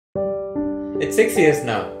It's 6 years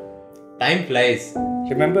now. Time flies.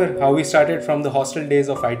 Remember how we started from the hostel days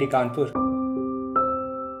of IT Kanpur?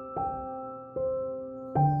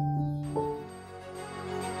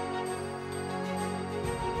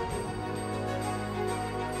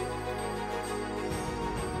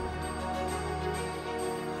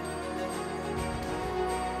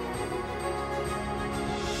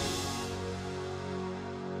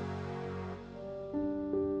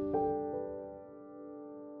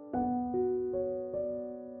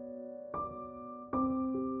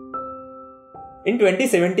 In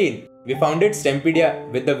 2017, we founded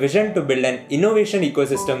STEMpedia with the vision to build an innovation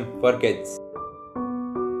ecosystem for kids.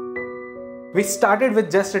 We started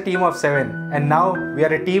with just a team of 7 and now we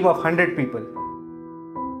are a team of 100 people.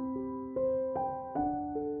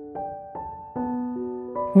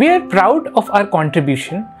 We are proud of our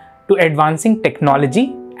contribution to advancing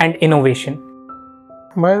technology and innovation.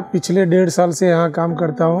 मैं पिछले 1.5 साल से यहाँ काम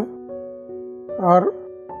करता हूँ और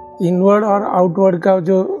inward और आउटवर्ड का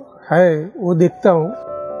जो है वो देखता हूँ.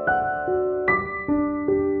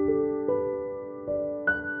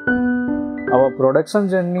 Our production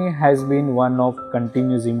journey has been one of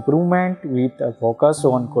continuous improvement with a focus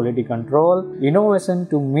on quality control, innovation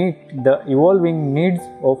to meet the evolving needs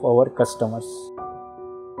of our customers.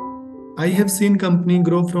 I have seen company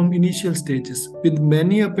grow from initial stages. With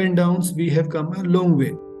many up and downs, we have come a long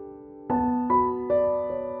way.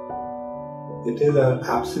 It is an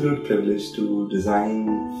absolute privilege to design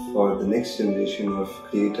for the next generation of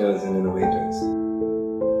creators and innovators.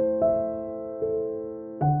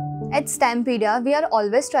 At STEMpedia, we are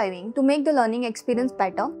always striving to make the learning experience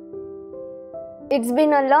better. It's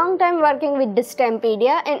been a long time working with the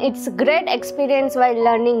STEMpedia and it's a great experience while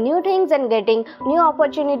learning new things and getting new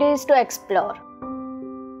opportunities to explore.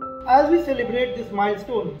 As we celebrate this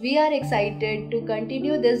milestone, we are excited to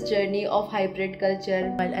continue this journey of hybrid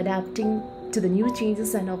culture while adapting to the new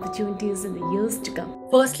changes and opportunities in the years to come.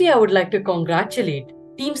 Firstly, I would like to congratulate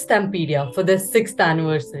Team STEMpedia for their 6th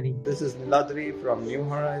anniversary. This is Niladri from New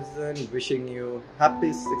Horizon, wishing you happy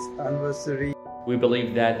 6th anniversary. We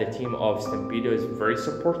believe that the team of STEMpedia is very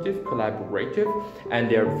supportive, collaborative,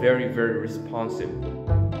 and they are very, very responsive.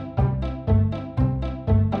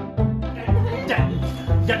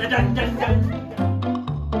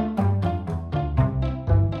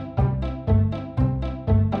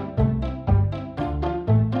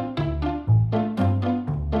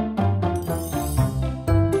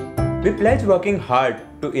 We pledge working hard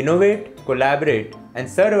to innovate, collaborate, and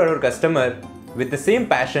serve our customer with the same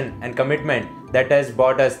passion and commitment that has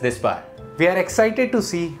brought us this far. We are excited to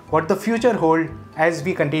see what the future holds as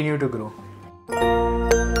we continue to grow.